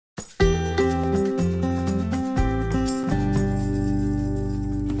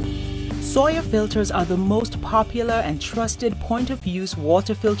Sawyer filters are the most popular and trusted point-of-use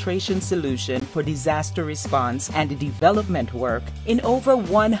water filtration solution for disaster response and development work in over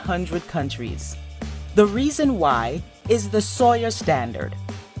 100 countries. The reason why is the Sawyer standard.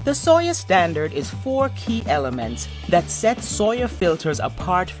 The Sawyer standard is 4 key elements that set Sawyer filters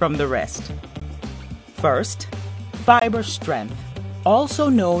apart from the rest. First, fiber strength, also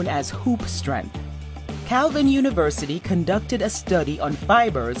known as hoop strength. Calvin University conducted a study on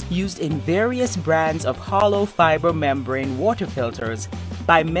fibers used in various brands of hollow fiber membrane water filters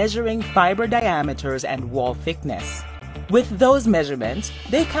by measuring fiber diameters and wall thickness. With those measurements,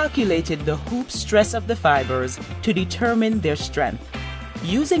 they calculated the hoop stress of the fibers to determine their strength.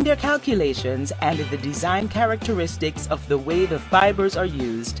 Using their calculations and the design characteristics of the way the fibers are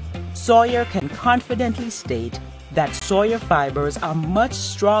used, Sawyer can confidently state that Sawyer fibers are much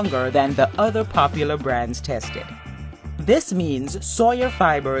stronger than the other popular brands tested. This means Sawyer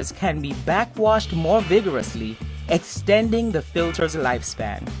fibers can be backwashed more vigorously, extending the filter's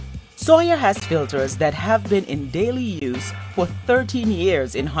lifespan. Sawyer has filters that have been in daily use for 13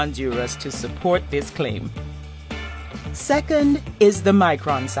 years in Honduras to support this claim. Second is the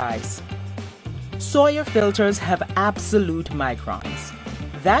micron size. Sawyer filters have absolute microns.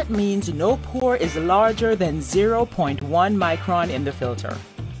 That means no pore is larger than 0.1 micron in the filter.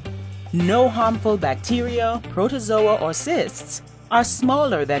 No harmful bacteria, protozoa, or cysts are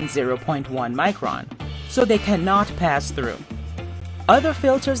smaller than 0.1 micron, so they cannot pass through. Other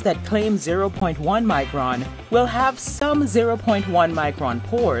filters that claim 0.1 micron will have some 0.1 micron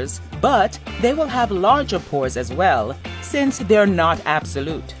pores, but they will have larger pores as well, since they're not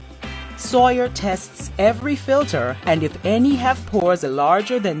absolute. Sawyer tests every filter, and if any have pores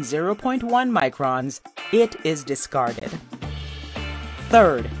larger than 0.1 microns, it is discarded.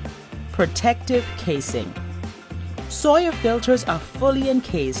 Third, protective casing. Sawyer filters are fully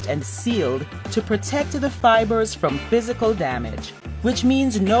encased and sealed to protect the fibers from physical damage, which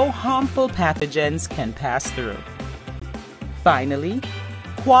means no harmful pathogens can pass through. Finally,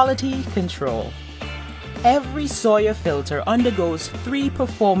 quality control. Every Sawyer filter undergoes 3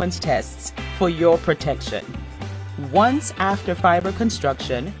 performance tests for your protection. Once after fiber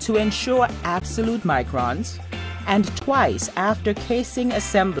construction to ensure absolute microns, and twice after casing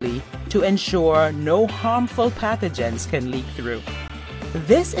assembly to ensure no harmful pathogens can leak through.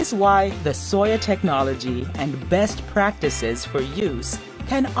 This is why the Sawyer technology and best practices for use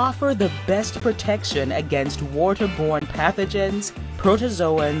can offer the best protection against waterborne pathogens,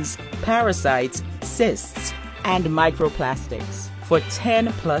 protozoans, parasites, cysts, and microplastics for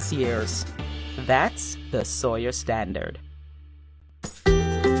 10+ years. That's the Sawyer standard.